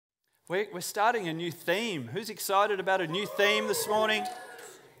We're starting a new theme. Who's excited about a new theme this morning?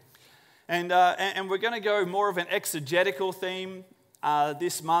 And we're going to go more of an exegetical theme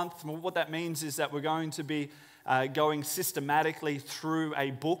this month. What that means is that we're going to be going systematically through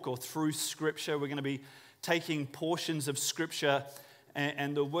a book or through Scripture. We're going to be taking portions of Scripture,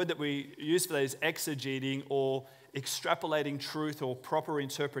 and the word that we use for that is exegeting, or extrapolating truth or proper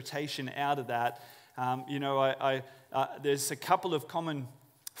interpretation out of that. There's a couple of common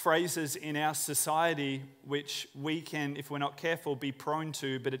phrases in our society which we can, if we're not careful, be prone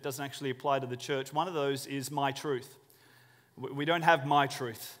to, but it doesn't actually apply to the church. One of those is my truth. We don't have my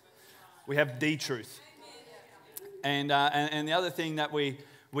truth. We have the truth. And the other thing that we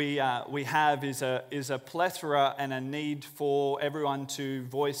have is a plethora and a need for everyone to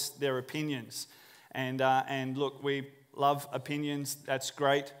voice their opinions. And look, we love opinions. That's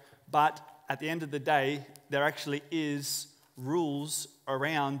great. But at the end of the day, there actually is rules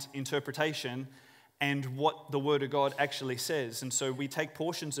around interpretation and what the Word of God actually says. And so we take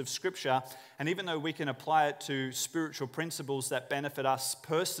portions of Scripture, and even though we can apply it to spiritual principles that benefit us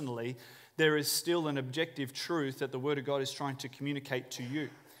personally, there is still an objective truth that the Word of God is trying to communicate to you,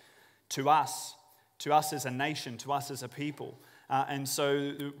 to us as a nation, to us as a people. And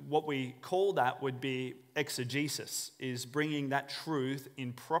so what we call that would be exegesis, is bringing that truth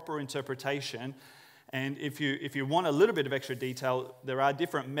in proper interpretation. And if you want a little bit of extra detail, there are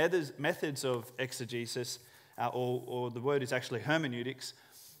different methods of exegesis, or the word is actually hermeneutics.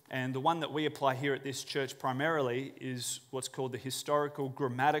 And the one that we apply here at this church primarily is what's called the historical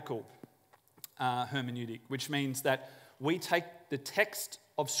grammatical hermeneutic, which means that we take the text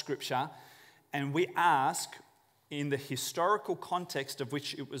of Scripture and we ask, in the historical context of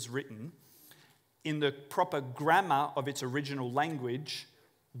which it was written, in the proper grammar of its original language,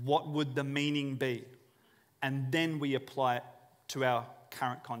 what would the meaning be? And then we apply it to our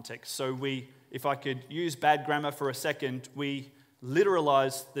current context. So if I could use bad grammar for a second, we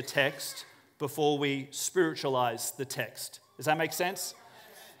literalize the text before we spiritualize the text. Does that make sense?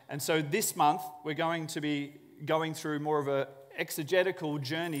 And so this month, we're going to be going through more of an exegetical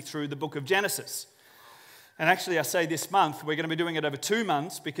journey through the book of Genesis. And actually, I say this month, we're going to be doing it over 2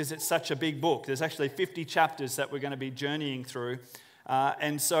 months because it's such a big book. There's actually 50 chapters that we're going to be journeying through.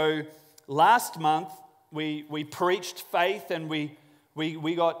 And so last month, we preached faith, and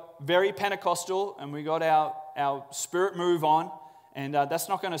we got very Pentecostal, and we got our spirit move on. And that's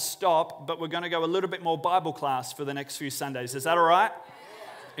not going to stop, but we're going to go a little bit more Bible class for the next few Sundays. Is that all right?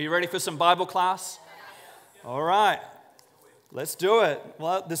 Are you ready for some Bible class? All right. Let's do it.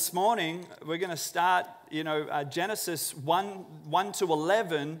 Well, this morning, we're going to start, Genesis 1 to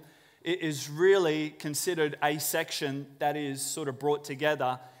 11 is really considered a section that is sort of brought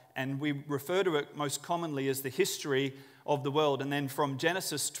together, and we refer to it most commonly as the history of the world. And then from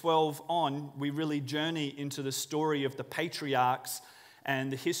Genesis 12 on, we really journey into the story of the patriarchs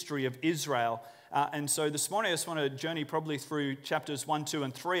and the history of Israel. And so this morning, I just want to journey probably through chapters 1, 2,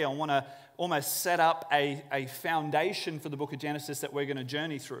 and 3. I want to almost set up a foundation for the book of Genesis that we're going to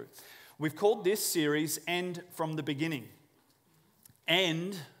journey through. We've called this series End from the Beginning.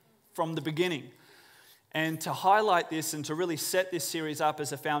 End from the beginning. And to highlight this and to really set this series up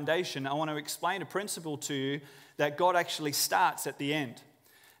as a foundation, I want to explain a principle to you that God actually starts at the end.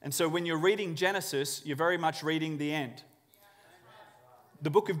 And so when you're reading Genesis, you're very much reading the end. The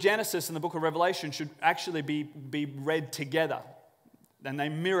book of Genesis and the book of Revelation should actually be read together, and they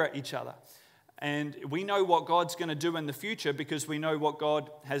mirror each other. And we know what God's going to do in the future because we know what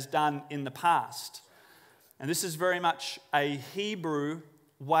God has done in the past. And this is very much a Hebrew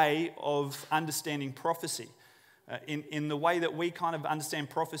way of understanding prophecy. In the way that we kind of understand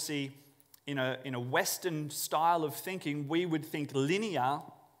prophecy in a Western style of thinking, we would think linear,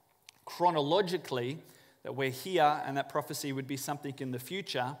 chronologically, that we're here and that prophecy would be something in the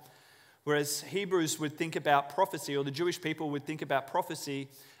future. Whereas Hebrews would think about prophecy, or the Jewish people would think about prophecy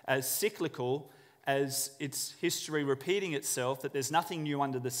as cyclical, as its history repeating itself, that there's nothing new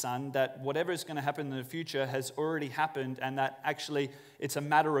under the sun, that whatever is going to happen in the future has already happened, and that actually it's a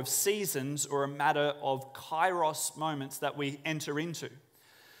matter of seasons or a matter of kairos moments that we enter into.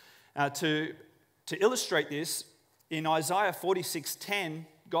 To illustrate this, in Isaiah 46:10,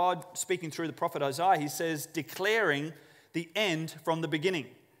 God, speaking through the prophet Isaiah, he says, declaring the end from the beginning.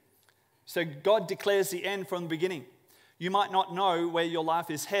 So God declares the end from the beginning. You might not know where your life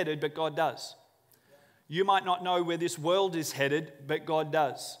is headed, but God does. You might not know where this world is headed, but God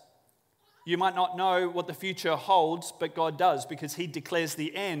does. You might not know what the future holds, but God does, because he declares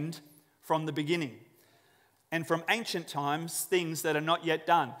the end from the beginning. And from ancient times, things that are not yet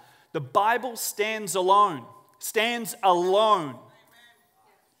done. The Bible stands alone.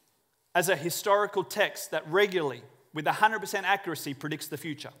 as a historical text that regularly, with 100% accuracy, predicts the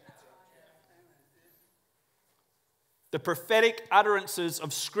future. The prophetic utterances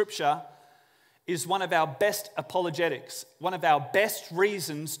of Scripture is one of our best apologetics, one of our best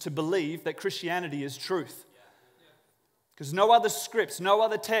reasons to believe that Christianity is truth. Because no other scripts, no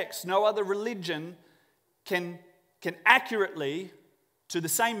other text, no other religion can accurately, to the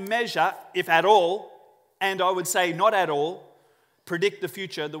same measure, if at all, and I would say not at all, predict the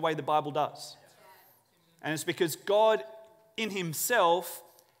future the way the Bible does. And it's because God in himself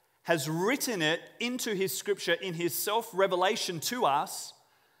has written it into his Scripture in his self-revelation to us.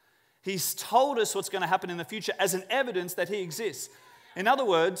 He's told us what's going to happen in the future as an evidence that he exists. In other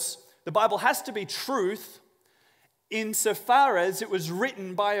words, the Bible has to be truth insofar as it was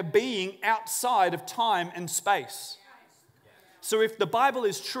written by a being outside of time and space. So if the Bible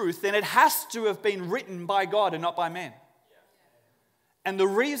is truth, then it has to have been written by God and not by man. And the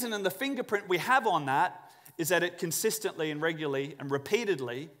reason and the fingerprint we have on that is that it consistently and regularly and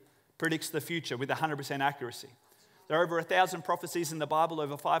repeatedly predicts the future with 100% accuracy. There are over 1,000 prophecies in the Bible.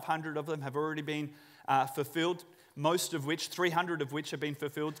 Over 500 of them have already been fulfilled, most of which, 300 of which, have been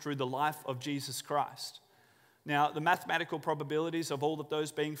fulfilled through the life of Jesus Christ. Now, the mathematical probabilities of all of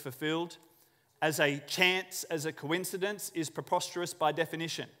those being fulfilled as a chance, as a coincidence, is preposterous by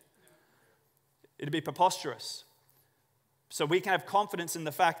definition. It'd be preposterous. So we can have confidence in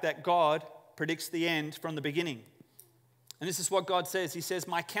the fact that God predicts the end from the beginning. And this is what God says. He says,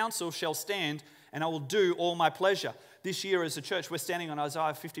 "My counsel shall stand, and I will do all my pleasure." This year as a church, we're standing on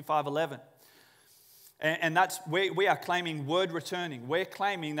Isaiah 55:11. And that's where we are claiming word returning. We're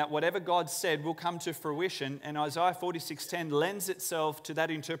claiming that whatever God said will come to fruition. And Isaiah 46:10 lends itself to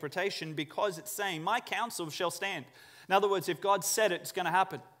that interpretation because it's saying, my counsel shall stand. In other words, if God said it, it's going to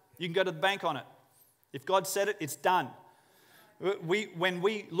happen. You can go to the bank on it. If God said it, it's done. When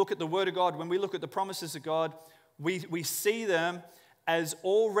we look at the Word of God, when we look at the promises of God, we see them as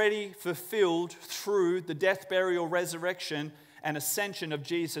already fulfilled through the death, burial, resurrection, and ascension of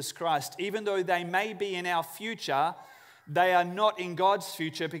Jesus Christ. Even though they may be in our future, they are not in God's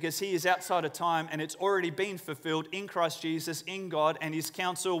future because he is outside of time and it's already been fulfilled in Christ Jesus, in God, and his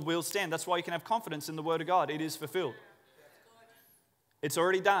counsel will stand. That's why you can have confidence in the Word of God. It is fulfilled. It's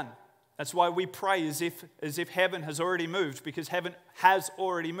already done. That's why we pray as if heaven has already moved, because heaven has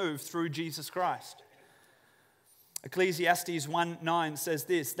already moved through Jesus Christ. Ecclesiastes 1:9 says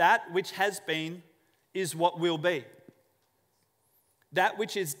this, "That which has been is what will be. That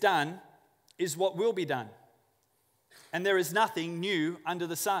which is done is what will be done. And there is nothing new under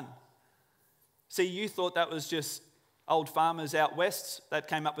the sun." See, you thought that was just old farmers out west that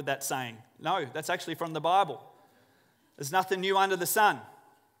came up with that saying. No, that's actually from the Bible. There's nothing new under the sun.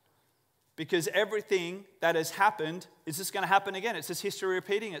 Because everything that has happened is just going to happen again. It's just history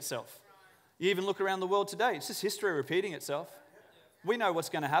repeating itself. You even look around the world today, it's just history repeating itself. We know what's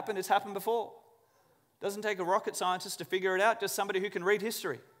going to happen. It's happened before. It doesn't take a rocket scientist to figure it out, just somebody who can read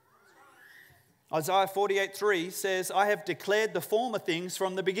history. Isaiah 48:3 says, "I have declared the former things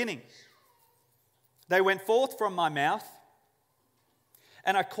from the beginning. They went forth from my mouth,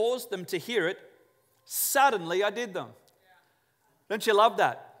 and I caused them to hear it. Suddenly I did them." Don't you love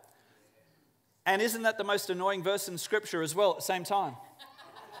that? And isn't that the most annoying verse in Scripture as well at the same time?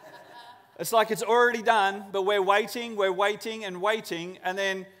 It's like it's already done, but we're waiting, and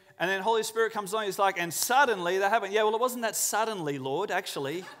then Holy Spirit comes along, it's like, and suddenly that happened. Yeah, well, it wasn't that suddenly, Lord,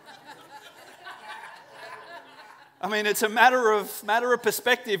 actually. I mean, it's a matter of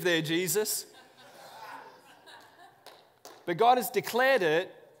perspective there, Jesus. But God has declared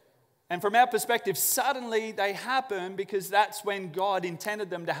it, and from our perspective, suddenly they happen because that's when God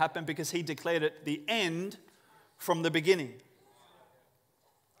intended them to happen, because he declared it the end from the beginning.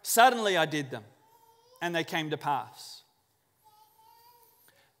 Suddenly I did them, and they came to pass.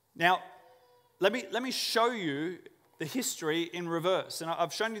 Now, let me show you the history in reverse. And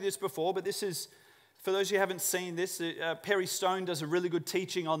I've shown you this before, but this is, for those of you who haven't seen this, Perry Stone does a really good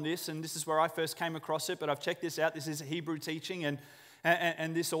teaching on this, and this is where I first came across it, but I've checked this out. This is a Hebrew teaching,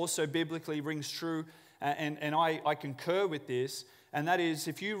 and this also biblically rings true, and I concur with this, and that is,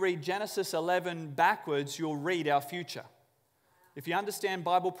 if you read Genesis 11 backwards, you'll read our future. If you understand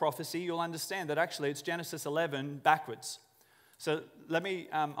Bible prophecy, you'll understand that actually it's Genesis 11 backwards. So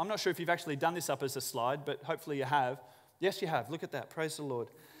I'm not sure if you've actually done this up as a slide, but hopefully you have. Yes, you have. Look at that. Praise the Lord.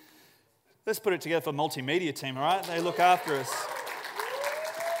 Let's put it together for the multimedia team, all right? They look after us.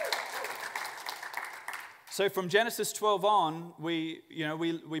 So from Genesis 12 on, we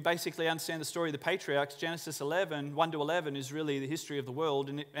basically understand the story of the patriarchs. Genesis 11, 1 to 11 is really the history of the world,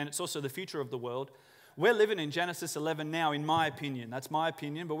 and it's also the future of the world. we're living in Genesis 11 now, in my opinion. That's my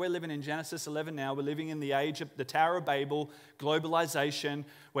opinion, but we're living in Genesis 11 now. We're living in the age of the Tower of Babel, globalization,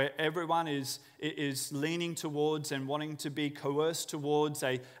 where everyone is leaning towards and wanting to be coerced towards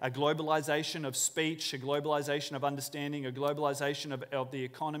a globalization of speech, a globalization of understanding, a globalization of the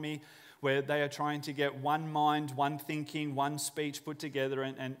economy, where they are trying to get one mind, one thinking, one speech put together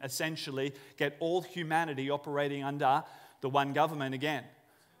and essentially get all humanity operating under the one government again.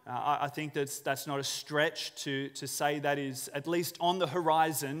 I think that's not a stretch to say that is at least on the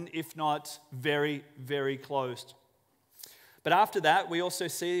horizon, if not very, very close. But after that, we also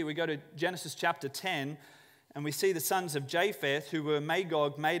see, we go to Genesis chapter 10, and we see the sons of Japheth, who were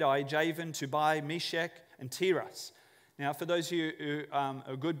Magog, Madai, Javan, Tubal, Meshech, and Tiras. Now, for those of you who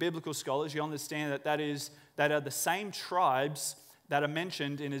are good biblical scholars, you understand that are the same tribes that are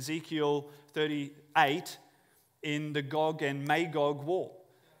mentioned in Ezekiel 38 in the Gog and Magog war.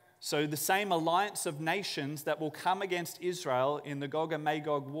 So the same alliance of nations that will come against Israel in the Gog and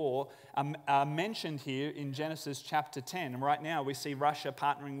Magog war are mentioned here in Genesis chapter 10. And right now we see Russia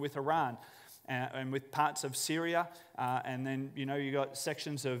partnering with Iran and with parts of Syria. And then, you got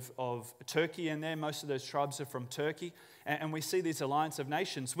sections of Turkey in there. Most of those tribes are from Turkey. And we see this alliance of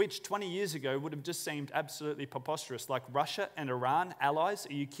nations, which 20 years ago would have just seemed absolutely preposterous. Like Russia and Iran, allies,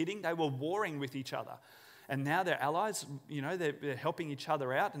 are you kidding? They were warring with each other. And now they're allies, they're helping each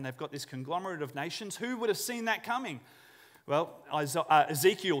other out, and they've got this conglomerate of nations. Who would have seen that coming? Well,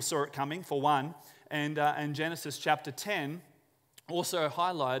 Ezekiel saw it coming, for one, and Genesis chapter 10 also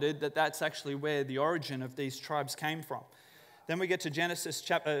highlighted that that's actually where the origin of these tribes came from. Then we get to Genesis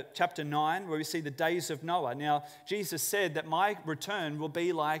chapter 9, where we see the days of Noah. Now, Jesus said that my return will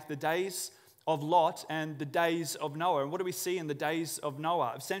be like the days of Lot and the days of Noah. And what do we see in the days of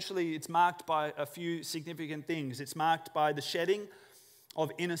Noah? Essentially, it's marked by a few significant things. It's marked by the shedding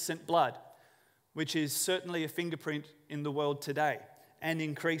of innocent blood, which is certainly a fingerprint in the world today and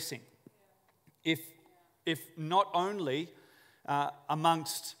increasing. If not only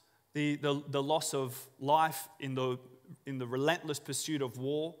amongst the loss of life in the relentless pursuit of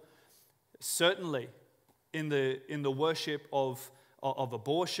war, certainly in the worship of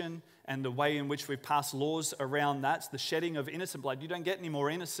abortion and the way in which we pass laws around that, the shedding of innocent blood. You don't get any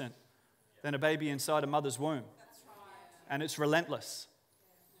more innocent than a baby inside a mother's womb. And it's relentless.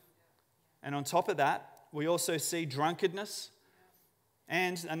 And on top of that, we also see drunkenness.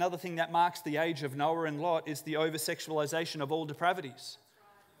 And another thing that marks the age of Noah and Lot is the over-sexualization of all depravities.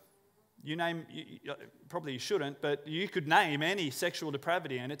 Probably you shouldn't, but you could name any sexual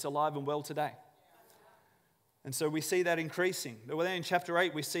depravity and it's alive and well today. And so we see that increasing. But then in chapter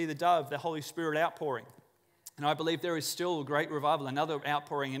 8, we see the dove, the Holy Spirit outpouring. And I believe there is still a great revival, another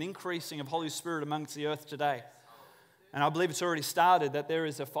outpouring, an increasing of Holy Spirit amongst the earth today. And I believe it's already started, that there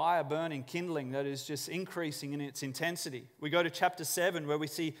is a fire burning, kindling, that is just increasing in its intensity. We go to chapter 7, where we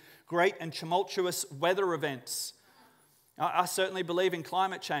see great and tumultuous weather events. I certainly believe in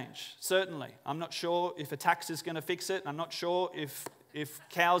climate change, certainly. I'm not sure if a tax is going to fix it. I'm not sure if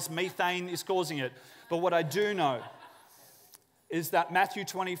cows' methane is causing it. But what I do know is that Matthew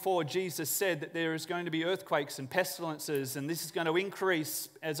 24, Jesus said that there is going to be earthquakes and pestilences, and this is going to increase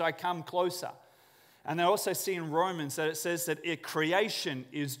as I come closer. And I also see in Romans that it says that creation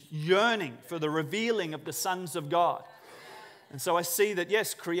is yearning for the revealing of the sons of God. And so I see that,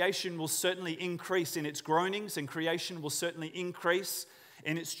 yes, creation will certainly increase in its groanings, and creation will certainly increase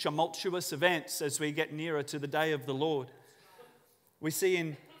in its tumultuous events as we get nearer to the day of the Lord. We see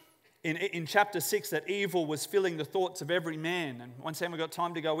in chapter 6 that evil was filling the thoughts of every man. And once again, we've got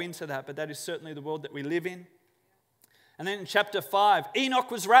time to go into that, but that is certainly the world that we live in. And then in chapter 5, Enoch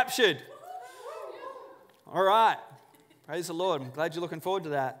was raptured. All right. Praise the Lord. I'm glad you're looking forward to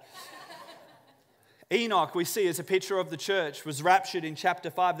that. Enoch, we see as a picture of the church, was raptured in chapter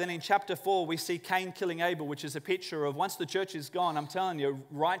 5. Then in chapter 4, we see Cain killing Abel, which is a picture of once the church is gone, I'm telling you,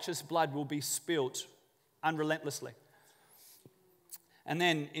 righteous blood will be spilt unrelentlessly. And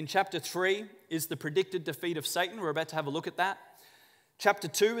then in chapter 3 is the predicted defeat of Satan. We're about to have a look at that. Chapter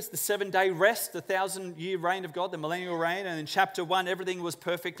 2 is the 7-day rest, the 1,000-year reign of God, the millennial reign. And in chapter 1, everything was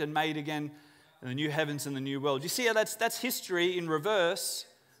perfect and made again in the new heavens and the new world. You see how that's history in reverse,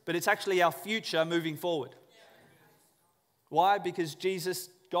 but it's actually our future moving forward. Why? Because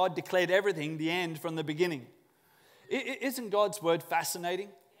God declared everything, the end from the beginning. Isn't God's word fascinating?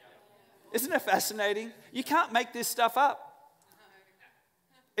 Isn't it fascinating? You can't make this stuff up.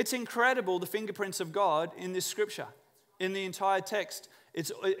 It's incredible, the fingerprints of God in this scripture, in the entire text.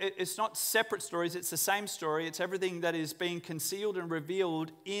 It's not separate stories, it's the same story. It's everything that is being concealed and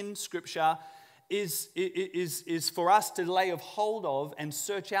revealed in scripture is for us to lay of hold of and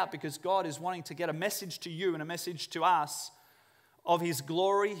search out, because God is wanting to get a message to you and a message to us of His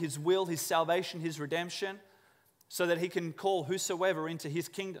glory, His will, His salvation, His redemption, so that He can call whosoever into His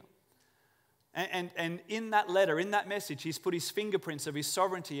kingdom. And in that letter, in that message, He's put His fingerprints of His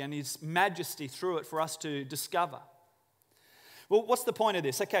sovereignty and His majesty through it for us to discover. Well, what's the point of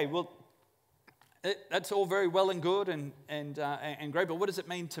this? Okay, well, that's all very well and good and great, but what does it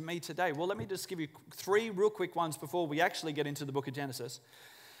mean to me today? Well, let me just give you 3 real quick ones before we actually get into the book of Genesis.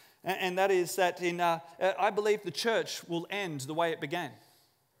 And that is that I believe the church will end the way it began.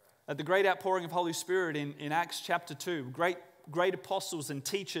 At the great outpouring of Holy Spirit in Acts chapter 2, great apostles and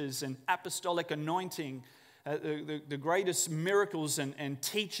teachers and apostolic anointing, the greatest miracles and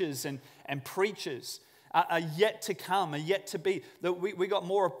teachers and preachers are yet to come, are yet to be. We got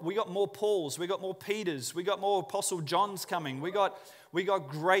more Pauls, we got more Peters, we got more Apostle Johns coming. We got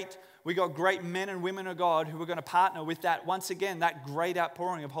great men and women of God who are going to partner with that, once again, that great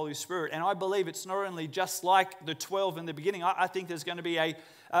outpouring of Holy Spirit. And I believe it's not only just like the 12 in the beginning. I think there's going to be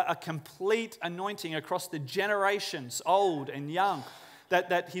a complete anointing across the generations, old and young,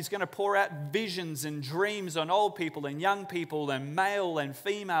 that He's going to pour out visions and dreams on old people and young people and male and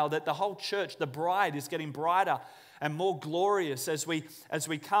female, that the whole church, the bride, is getting brighter and more glorious as we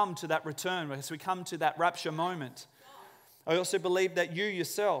come to that return, as we come to that rapture moment. I also believe that you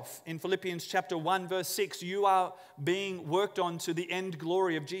yourself, in Philippians chapter 1, verse 6, you are being worked on to the end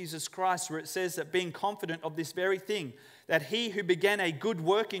glory of Jesus Christ, where it says that being confident of this very thing, that He who began a good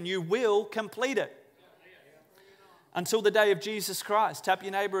work in you will complete it until the day of Jesus Christ. Tap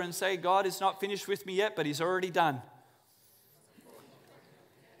your neighbor and say, God is not finished with me yet, but He's already done.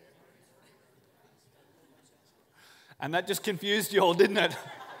 And that just confused you all, didn't it?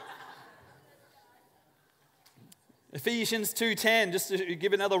 Ephesians 2:10, just to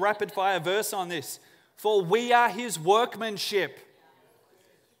give another rapid fire verse on this. For we are His workmanship.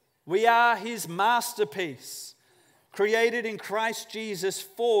 We are His masterpiece, created in Christ Jesus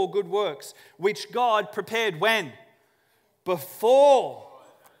for good works, which God prepared when? Before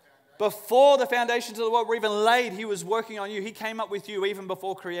the foundations of the world were even laid, He was working on you. He came up with you even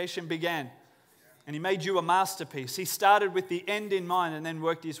before creation began. And He made you a masterpiece. He started with the end in mind and then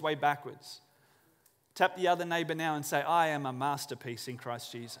worked His way backwards. Tap the other neighbor now and say, I am a masterpiece in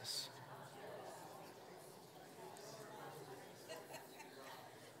Christ Jesus.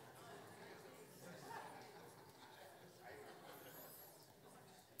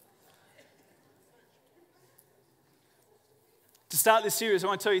 To start this series, I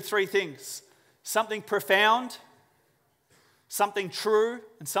want to tell you 3 things. Something profound, something true,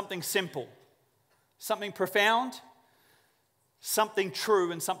 and something simple. Something profound, something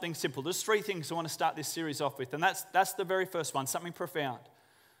true, and something simple. There's 3 things I want to start this series off with, and that's the very first one, something profound.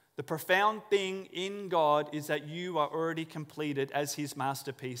 The profound thing in God is that you are already completed as His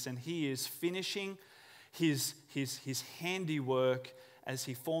masterpiece, and He is finishing His handiwork as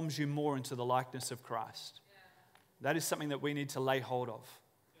He forms you more into the likeness of Christ. That is something that we need to lay hold of.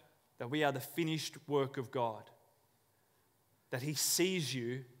 That we are the finished work of God. That He sees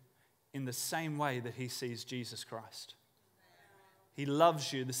you in the same way that He sees Jesus Christ. He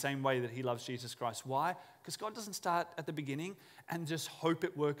loves you the same way that He loves Jesus Christ. Why? Because God doesn't start at the beginning and just hope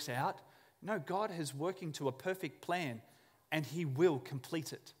it works out. No, God is working to a perfect plan, and He will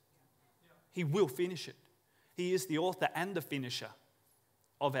complete it. He will finish it. He is the author and the finisher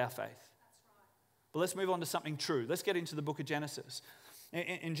of our faith. But let's move on to something true. Let's get into the book of Genesis.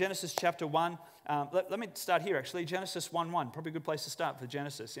 In Genesis chapter 1, let me start here actually. Genesis 1:1, probably a good place to start for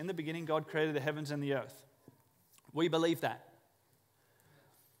Genesis. In the beginning, God created the heavens and the earth. We believe that.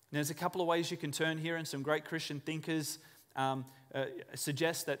 And there's a couple of ways you can turn here, and some great Christian thinkers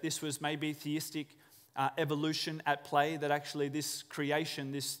suggest that this was maybe theistic evolution at play, that actually this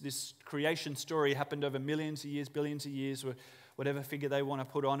creation story happened over millions of years, billions of years, or whatever figure they want to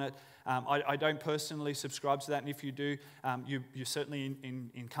put on it. I don't personally subscribe to that, and if you do, you're certainly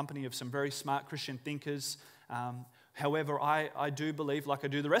in company of some very smart Christian thinkers. However, I do believe, like I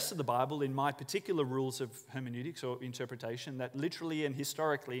do the rest of the Bible, in my particular rules of hermeneutics or interpretation, that literally and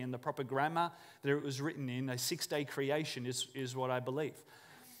historically, in the proper grammar that it was written in, a 6-day creation is what I believe.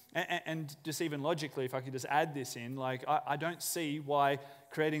 And just even logically, if I could just add this in, like I don't see why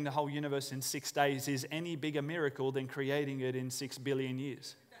creating the whole universe in 6 days is any bigger miracle than creating it in 6 billion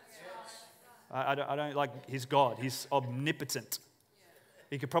years. I don't like, He's God. He's omnipotent.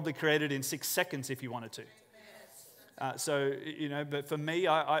 He could probably create it in 6 seconds if He wanted to. But for me,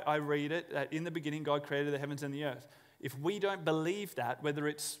 I read it that in the beginning, God created the heavens and the earth. if we don't believe that, whether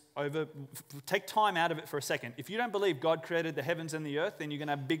it's over, take time out of it for a second. If you don't believe God created the heavens and the earth, then you're going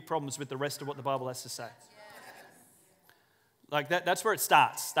to have big problems with the rest of what the Bible has to say. Like that's where it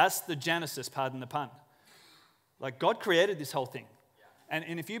starts. That's the Genesis, pardon the pun. Like God created this whole thing.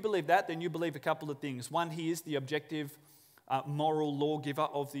 And if you believe that, then you believe a couple of things. One, he is the objective moral lawgiver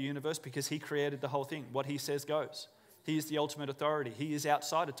of the universe because he created the whole thing. What he says goes. He is the ultimate authority. He is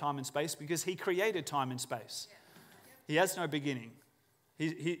outside of time and space because he created time and space. He has no beginning.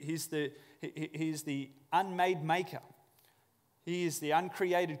 He's the unmade maker. He is the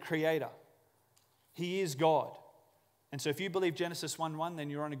uncreated creator. He is God. And so if you believe Genesis 1:1, then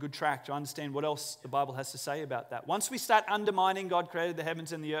you're on a good track to understand what else the Bible has to say about that. Once we start undermining God created the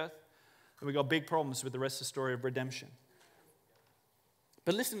heavens and the earth, then we've got big problems with the rest of the story of redemption.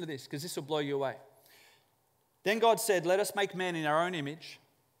 But listen to this, because this will blow you away. Then God said, let us make man in our own image,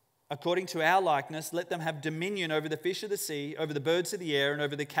 according to our likeness. Let them have dominion over the fish of the sea, over the birds of the air, and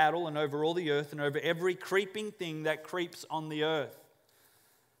over the cattle, and over all the earth, and over every creeping thing that creeps on the earth.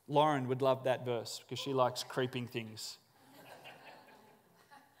 Lauren would love that verse, because she likes creeping things.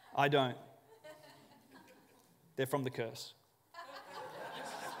 I don't. They're from the curse.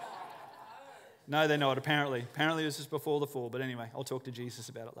 No, they're not, apparently. Apparently this is before the fall, but anyway, I'll talk to Jesus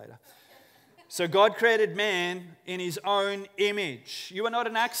about it later. So God created man in his own image. You are not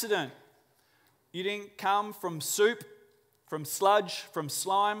an accident. You didn't come from soup, from sludge, from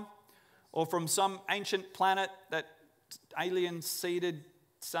slime, or from some ancient planet that aliens seeded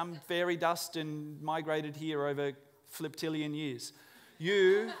some fairy dust and migrated here over fliptillion years.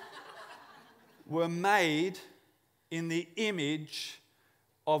 You were made in the image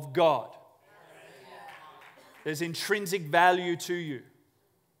of God. There's intrinsic value to you.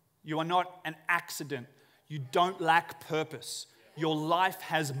 You are not an accident. You don't lack purpose. Your life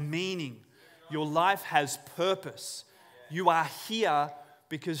has meaning. Your life has purpose. You are here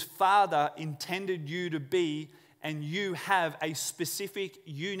because Father intended you to be, and you have a specific,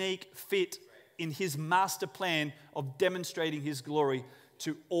 unique fit in His master plan of demonstrating His glory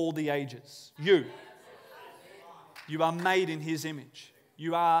to all the ages. You are made in His image.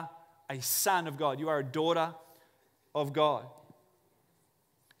 You are a son of God. You are a daughter of God.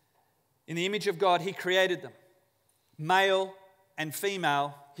 In the image of God, He created them. Male and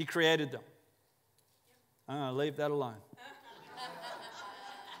female, He created them. Leave that alone.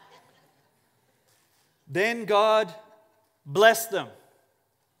 Then God blessed them.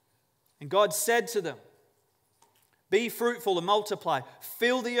 And God said to them, be fruitful and multiply.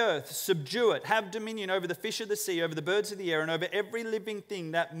 Fill the earth, subdue it, have dominion over the fish of the sea, over the birds of the air, and over every living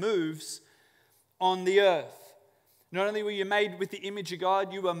thing that moves on the earth. Not only were you made with the image of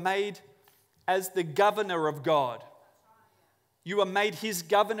God, you were made as the governor of God. You were made His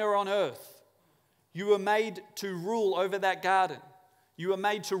governor on earth. You were made to rule over that garden. You were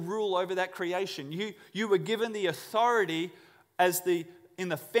made to rule over that creation. You were given the authority in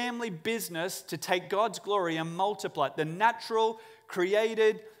the family business to take God's glory and multiply it. The natural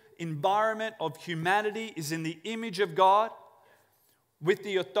created environment of humanity is in the image of God, with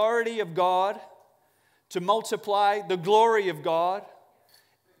the authority of God to multiply the glory of God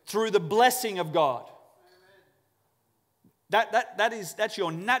through the blessing of God. That's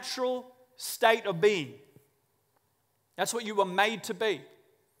your natural state of being. That's what you were made to be.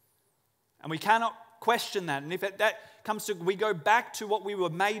 And we cannot question that. And if that comes to, we go back to what we were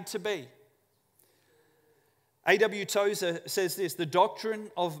made to be. A.W. Tozer says this, the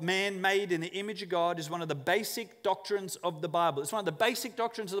doctrine of man made in the image of God is one of the basic doctrines of the Bible. It's one of the basic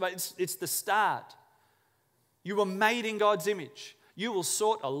doctrines of the Bible. It's the start. You were made in God's image. You will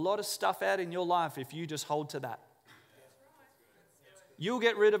sort a lot of stuff out in your life if you just hold to that. You'll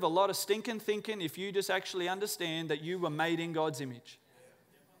get rid of a lot of stinking thinking if you just actually understand that you were made in God's image.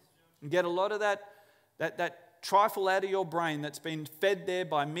 And get a lot of that trifle out of your brain that's been fed there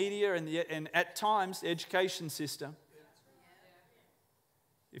by media and at times the education system.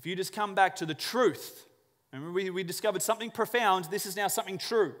 If you just come back to the truth, remember we discovered something profound, this is now something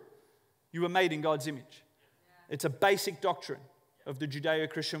true. You were made in God's image. It's a basic doctrine of the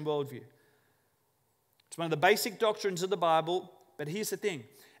Judeo-Christian worldview. It's one of the basic doctrines of the Bible. But here's the thing,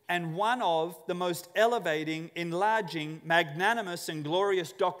 and one of the most elevating, enlarging, magnanimous, and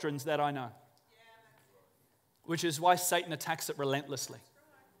glorious doctrines that I know, which is why Satan attacks it relentlessly.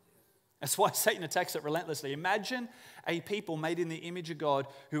 That's why Satan attacks it relentlessly. Imagine a people made in the image of God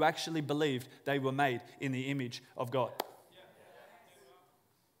who actually believed they were made in the image of God.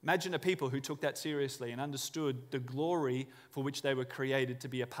 Imagine a people who took that seriously and understood the glory for which they were created to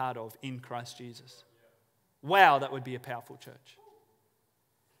be a part of in Christ Jesus. Wow, that would be a powerful church.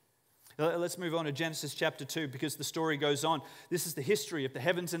 Let's move on to Genesis chapter 2 because the story goes on. This is the history of the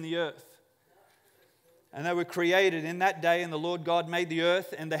heavens and the earth. And they were created in that day, and the Lord God made the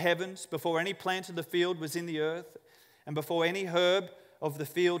earth and the heavens before any plant of the field was in the earth, and before any herb of the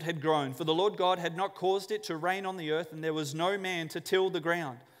field had grown. For the Lord God had not caused it to rain on the earth, and there was no man to till the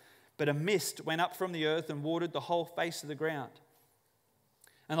ground. But a mist went up from the earth and watered the whole face of the ground.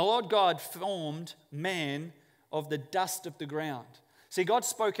 And the Lord God formed man of the dust of the ground. See, God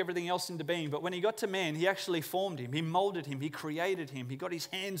spoke everything else into being, but when he got to man, he actually formed him. He molded him. He created him. He got his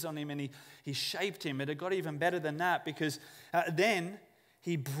hands on him and he shaped him. And it got even better than that because then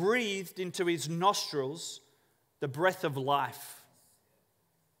he breathed into his nostrils the breath of life.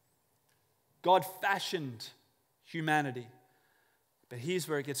 God fashioned humanity. But here's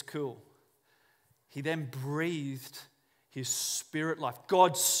where it gets cool. He then breathed his spirit life,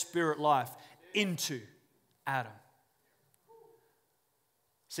 God's spirit life, into Adam.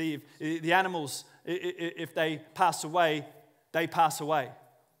 See, if the animals, if they pass away, they pass away.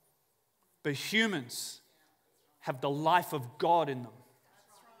 But humans have the life of God in them.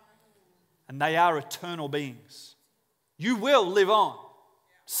 And they are eternal beings. You will live on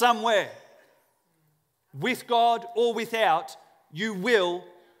somewhere. With God or without, you will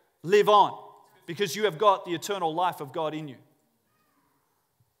live on. Because you have got the eternal life of God in you.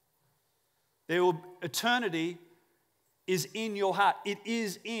 Eternity is in your heart. It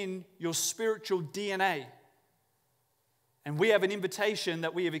is in your spiritual DNA. And we have an invitation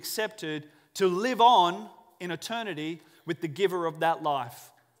that we have accepted to live on in eternity with the giver of that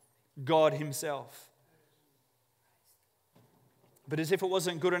life, God himself. But as if it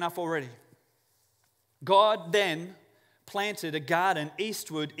wasn't good enough already, God then planted a garden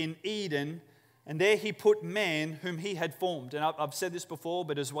eastward in Eden, and there he put man whom he had formed. And I've said this before,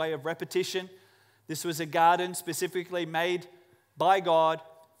 but as way of repetition, this was a garden specifically made by God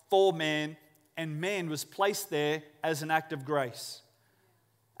for man, and man was placed there as an act of grace.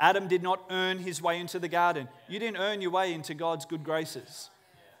 Adam did not earn his way into the garden. You didn't earn your way into God's good graces.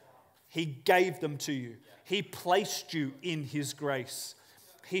 He gave them to you. He placed you in his grace.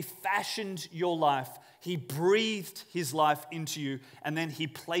 He fashioned your life. He breathed his life into you, and then he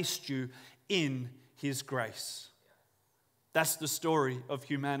placed you in his grace. That's the story of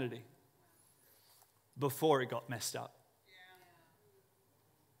humanity before it got messed up.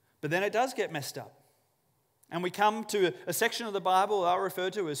 But then it does get messed up. And we come to a section of the Bible I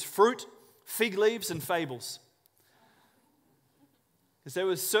refer to as fruit, fig leaves, and fables. Because there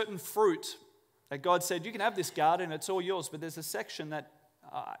was certain fruit that God said, you can have this garden, it's all yours, but there's a section that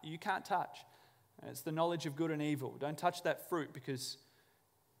you can't touch. And it's the knowledge of good and evil. Don't touch that fruit because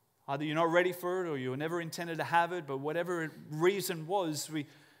either you're not ready for it or you were never intended to have it, but whatever reason was, we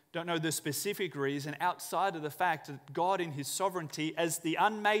don't know the specific reason outside of the fact that God in his sovereignty as the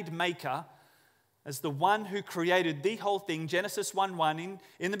unmade maker, as the one who created the whole thing, Genesis 1:1,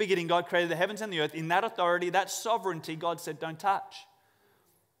 in the beginning God created the heavens and the earth. In that authority, that sovereignty, God said, don't touch.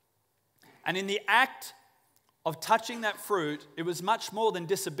 And in the act of touching that fruit, it was much more than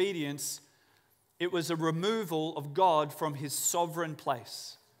disobedience. It was a removal of God from his sovereign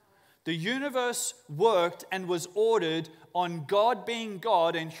place. The universe worked and was ordered on God being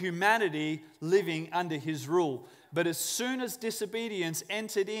God and humanity living under his rule. But as soon as disobedience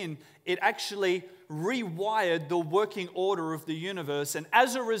entered in, it actually rewired the working order of the universe. And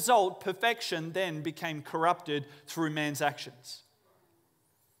as a result, perfection then became corrupted through man's actions.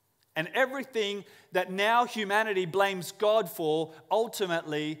 And everything that now humanity blames God for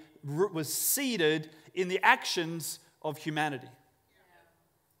ultimately was seeded in the actions of humanity.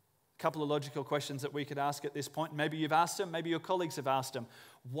 A couple of logical questions that we could ask at this point. Maybe you've asked them, maybe your colleagues have asked them.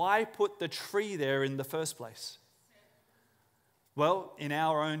 Why put the tree there in the first place? Well, in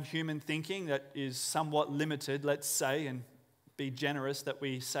our own human thinking that is somewhat limited, let's say, and be generous that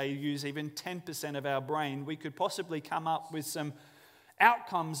we say use even 10% of our brain, we could possibly come up with some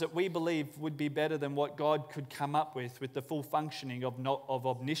outcomes that we believe would be better than what God could come up with the full functioning of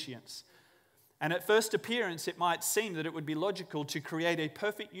omniscience. And at first appearance, it might seem that it would be logical to create a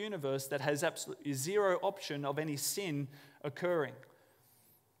perfect universe that has absolutely zero option of any sin occurring.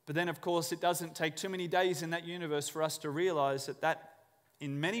 But then, of course, it doesn't take too many days in that universe for us to realize that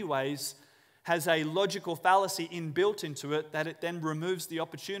in many ways, has a logical fallacy inbuilt into it, that it then removes the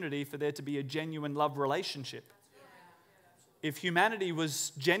opportunity for there to be a genuine love relationship. If humanity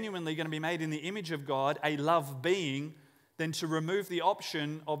was genuinely going to be made in the image of God, a love being, then to remove the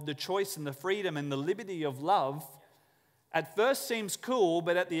option of the choice and the freedom and the liberty of love, at first seems cool,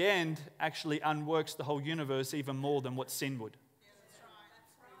 but at the end actually unworks the whole universe even more than what sin would.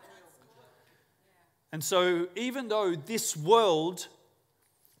 And so even though this world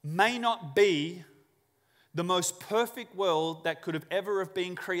may not be the most perfect world that could have ever have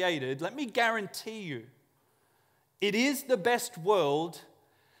been created, let me guarantee you, it is the best world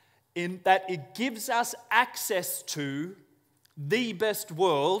in that it gives us access to the best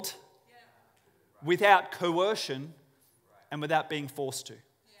world without coercion and without being forced to.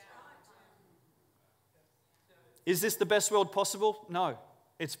 Is this the best world possible? No.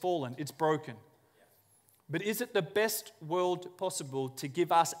 It's fallen. It's broken. But is it the best world possible to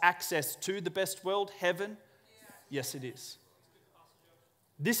give us access to the best world, heaven? Yes, it is.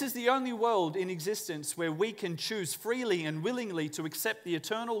 This is the only world in existence where we can choose freely and willingly to accept the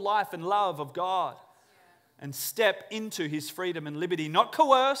eternal life and love of God and step into His freedom and liberty, not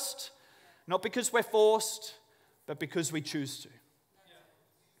coerced, not because we're forced, but because we choose to.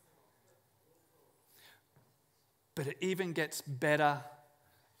 But it even gets better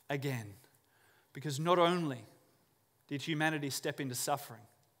again, because not only did humanity step into suffering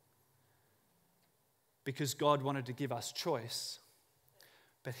because God wanted to give us choice,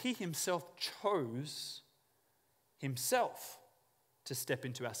 but He Himself chose Himself to step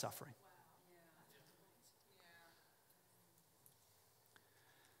into our suffering.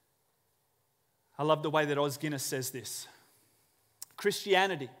 I love the way that Os Guinness says this.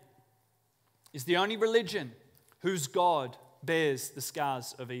 Christianity is the only religion whose God bears the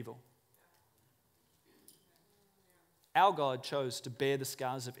scars of evil. Our God chose to bear the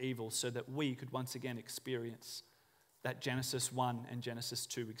scars of evil so that we could once again experience that Genesis 1 and Genesis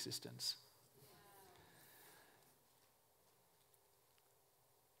 2 existence.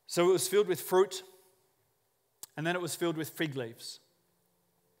 So it was filled with fruit, and then it was filled with fig leaves.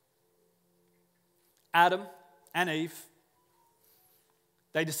 Adam and Eve,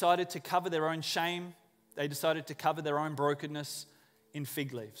 they decided to cover their own shame. They decided to cover their own brokenness in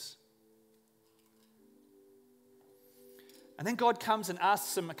fig leaves. And then God comes and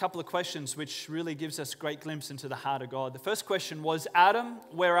asks them a couple of questions, which really gives us a great glimpse into the heart of God. The first question was, Adam,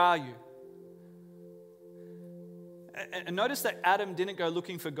 where are you? And notice that Adam didn't go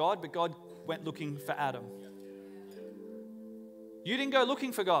looking for God, but God went looking for Adam. You didn't go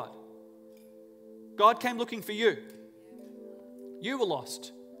looking for God. God came looking for you. You were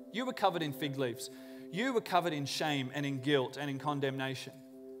lost. You were covered in fig leaves. You were covered in shame and in guilt and in condemnation.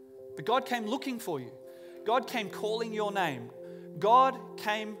 But God came looking for you. God came calling your name. God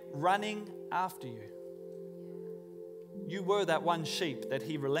came running after you. You were that one sheep that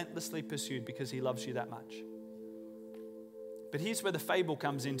He relentlessly pursued because He loves you that much. But here's where the fable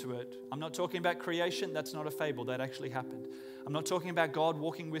comes into it. I'm not talking about creation. That's not a fable. That actually happened. I'm not talking about God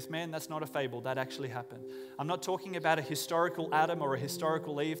walking with man. That's not a fable. That actually happened. I'm not talking about a historical Adam or a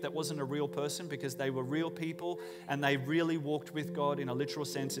historical Eve. That wasn't a real person, because they were real people and they really walked with God in a literal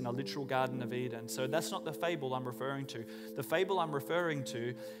sense in a literal Garden of Eden. So that's not the fable I'm referring to. The fable I'm referring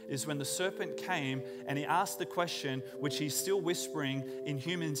to is when the serpent came and he asked the question, which he's still whispering in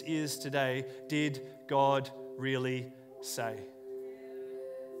humans' ears today, did God really say?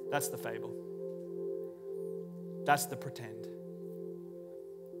 That's the fable. That's the pretend.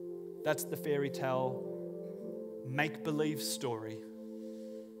 That's the fairy tale, make-believe story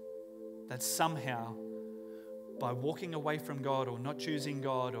that somehow, by walking away from God or not choosing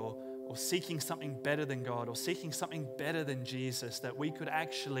God or seeking something better than God or seeking something better than Jesus, that we could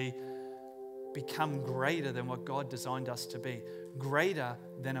actually become greater than what God designed us to be, greater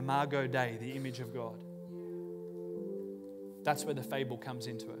than Imago Dei, the image of God. That's where the fable comes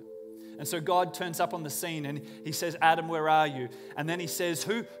into it. And so God turns up on the scene and He says, Adam, where are you? And then He says,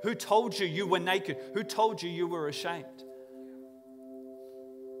 who told you you were naked? Who told you you were ashamed?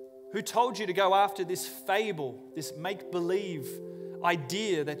 Who told you to go after this fable, this make-believe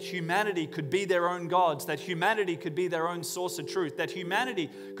idea that humanity could be their own gods, that humanity could be their own source of truth, that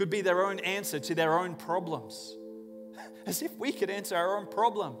humanity could be their own answer to their own problems? As if we could answer our own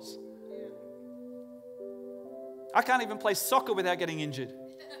problems. I can't even play soccer without getting injured.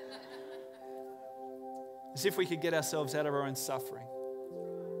 As if we could get ourselves out of our own suffering.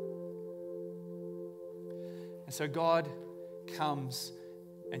 And so God comes,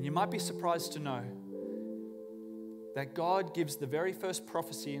 and you might be surprised to know that God gives the very first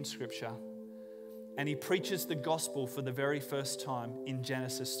prophecy in Scripture, and He preaches the gospel for the very first time in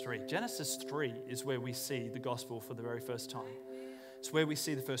Genesis 3. Genesis 3 is where we see the gospel for the very first time. It's where we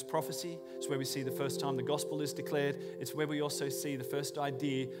see the first prophecy. It's where we see the first time the gospel is declared. It's where we also see the first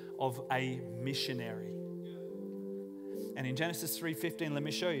idea of a missionary. And in Genesis 3:15, let me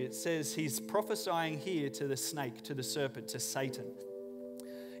show you. It says He's prophesying here to the snake, to the serpent, to Satan.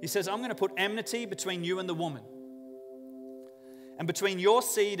 He says, I'm going to put enmity between you and the woman, and between your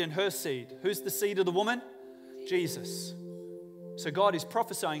seed and her seed. Who's the seed of the woman? Jesus. So God is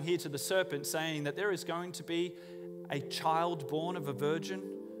prophesying here to the serpent, saying that there is going to be a child born of a virgin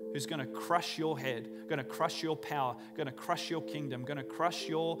who's going to crush your head, going to crush your power, going to crush your kingdom, going to crush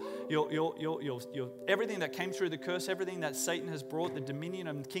your everything that came through the curse, everything that Satan has brought, the dominion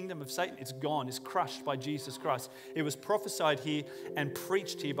and kingdom of Satan, it's gone, it's crushed by Jesus Christ. It was prophesied here and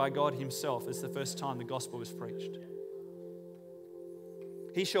preached here by God himself as the first time the gospel was preached.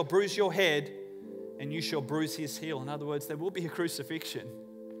 He shall bruise your head and you shall bruise his heel. In other words, there will be a crucifixion,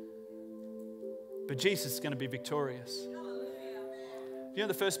 but Jesus is going to be victorious. You know,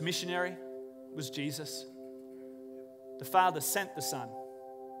 the first missionary was Jesus. The Father sent the Son.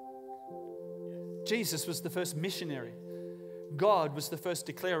 Jesus was the first missionary. God was the first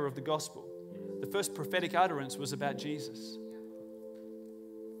declarer of the gospel. The first prophetic utterance was about Jesus.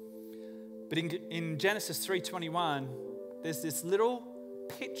 But in Genesis 3:21, there's this little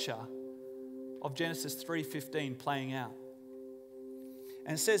picture of Genesis 3:15 playing out.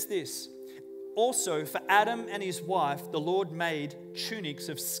 And it says this: also for Adam and his wife, the Lord made tunics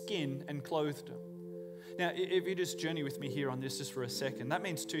of skin and clothed them. Now, if you just journey with me here on this just for a second, that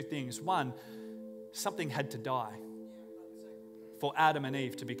means two things. One, something had to die for Adam and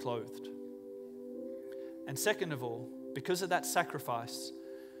Eve to be clothed. And second of all, because of that sacrifice,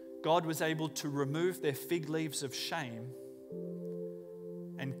 God was able to remove their fig leaves of shame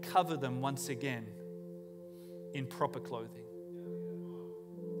and cover them once again in proper clothing.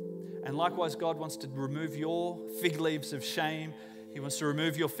 And likewise, God wants to remove your fig leaves of shame. He wants to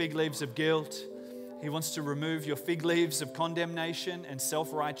remove your fig leaves of guilt. He wants to remove your fig leaves of condemnation and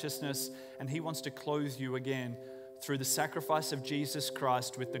self-righteousness. And He wants to clothe you again through the sacrifice of Jesus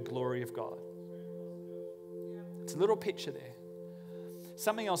Christ with the glory of God. It's a little picture there.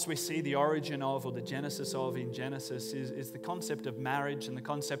 Something else we see the origin of, or the genesis of in Genesis, is the concept of marriage and the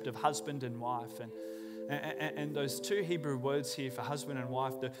concept of husband and wife. And those two Hebrew words here for husband and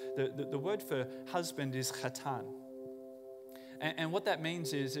wife, the word for husband is chatan. And what that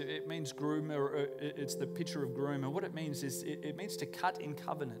means is, it means groom, or it's the picture of groom. And what it means is, it means to cut in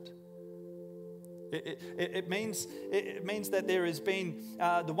covenant. It means that there has been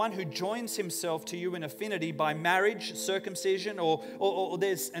the one who joins himself to you in affinity by marriage, circumcision, or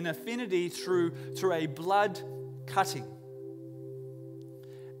there's an affinity through a blood cutting.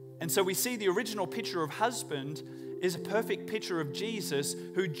 And so we see the original picture of husband is a perfect picture of Jesus,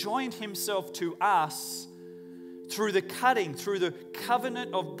 who joined himself to us through the cutting, through the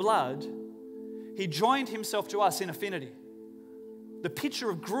covenant of blood. He joined himself to us in affinity. The picture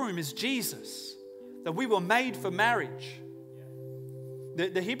of groom is Jesus, that we were made for marriage.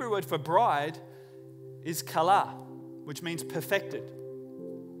 The Hebrew word for bride is kala, which means perfected.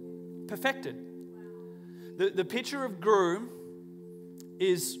 Perfected. The picture of groom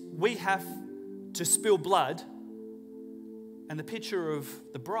is we have to spill blood, and the picture of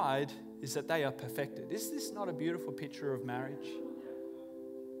the bride is that they are perfected. Is this not a beautiful picture of marriage?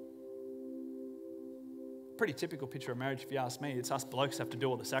 Pretty typical picture of marriage, if you ask me. It's us blokes have to do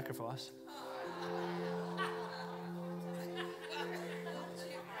all the sacrifice.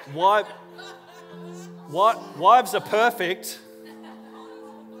 Wives are perfect,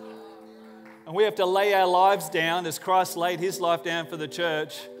 and we have to lay our lives down as Christ laid his life down for the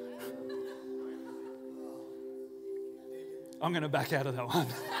church. I'm going to back out of that one.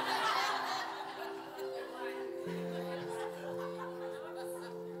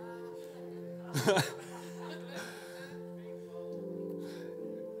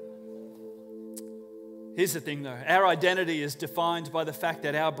 Here's the thing though, our identity is defined by the fact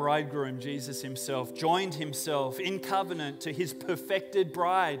that our bridegroom, Jesus himself, joined himself in covenant to his perfected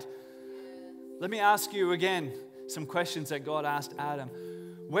bride. Let me ask you again some questions that God asked Adam.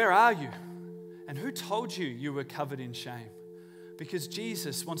 Where are you? And who told you you were covered in shame? Because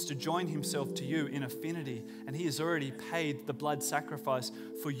Jesus wants to join himself to you in affinity, and he has already paid the blood sacrifice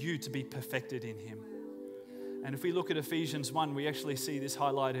for you to be perfected in him. And if we look at Ephesians 1, we actually see this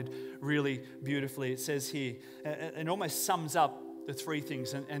highlighted really beautifully. It says here, it almost sums up the three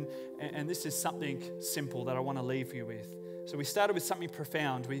things. And this is something simple that I want to leave you with. So we started with something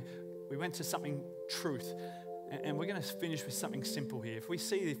profound. We went to something truth. And we're going to finish with something simple here. If we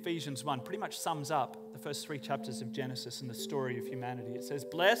see Ephesians 1, pretty much sums up the first three chapters of Genesis and the story of humanity. It says,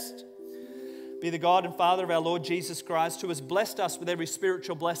 blessed be the God and Father of our Lord Jesus Christ, who has blessed us with every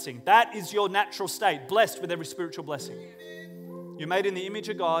spiritual blessing. That is your natural state, blessed with every spiritual blessing. You're made in the image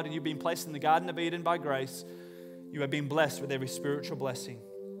of God, and you've been placed in the Garden of Eden by grace. You have been blessed with every spiritual blessing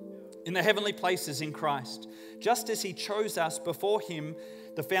in the heavenly places in Christ, just as he chose us before him,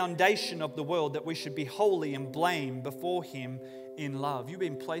 the foundation of the world, that we should be holy and blameless before him in love. You've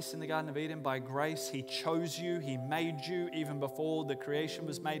been placed in the Garden of Eden by grace. He chose you. He made you. Even before the creation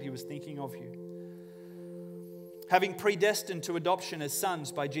was made, He was thinking of you. Having predestined to adoption as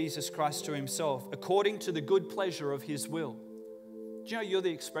sons by Jesus Christ to Himself, according to the good pleasure of His will. Do you know you're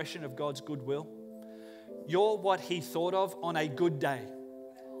the expression of God's good will? You're what He thought of on a good day.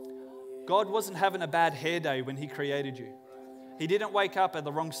 God wasn't having a bad hair day when He created you. He didn't wake up at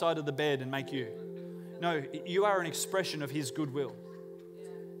the wrong side of the bed and make you. No, you are an expression of His goodwill.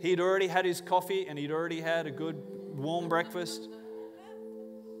 He'd already had His coffee and He'd already had a good warm breakfast.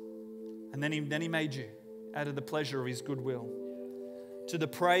 And then He made you out of the pleasure of His goodwill. To the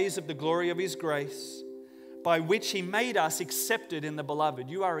praise of the glory of His grace, by which He made us accepted in the Beloved.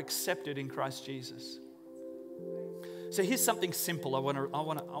 You are accepted in Christ Jesus. So here's something simple I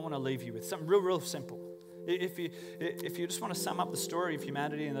want to leave you with. Something real simple. If you just want to sum up the story of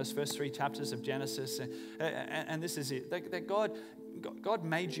humanity in those first 3 chapters of Genesis, and this is it, that God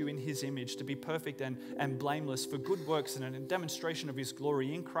made you in His image to be perfect and blameless for good works and a demonstration of His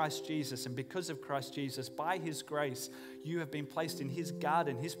glory in Christ Jesus. And because of Christ Jesus, by His grace, you have been placed in His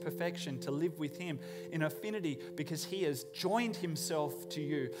garden, His perfection, to live with Him in affinity because He has joined Himself to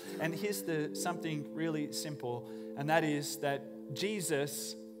you. And here's something really simple, and that is that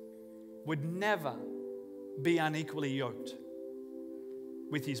Jesus would never be unequally yoked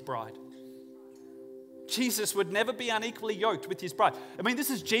with His bride. Jesus would never be unequally yoked with His bride. I mean, this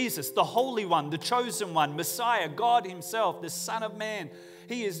is Jesus, the Holy One, the chosen one, Messiah, God Himself, the Son of Man.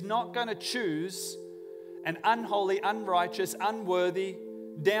 He is not going to choose an unholy, unrighteous, unworthy,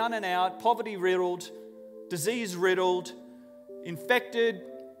 down and out, poverty-riddled, disease-riddled, infected,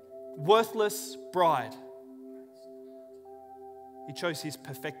 worthless bride. He chose His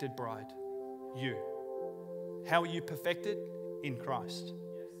perfected bride, you. How are you perfected? In Christ.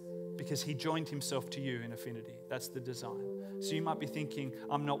 Because He joined Himself to you in affinity. That's the design. So you might be thinking,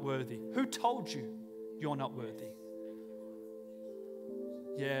 I'm not worthy. Who told you you're not worthy?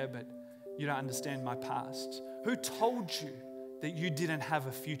 Yeah, but you don't understand my past. Who told you that you didn't have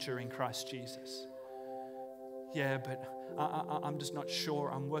a future in Christ Jesus? Yeah, but I'm just not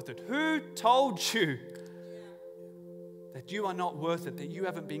sure I'm worth it. Who told you that you are not worth it, that you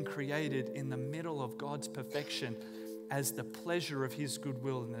haven't been created in the middle of God's perfection as the pleasure of His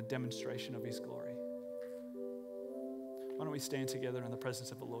goodwill and the demonstration of His glory? Why don't we stand together in the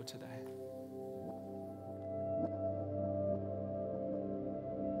presence of the Lord today?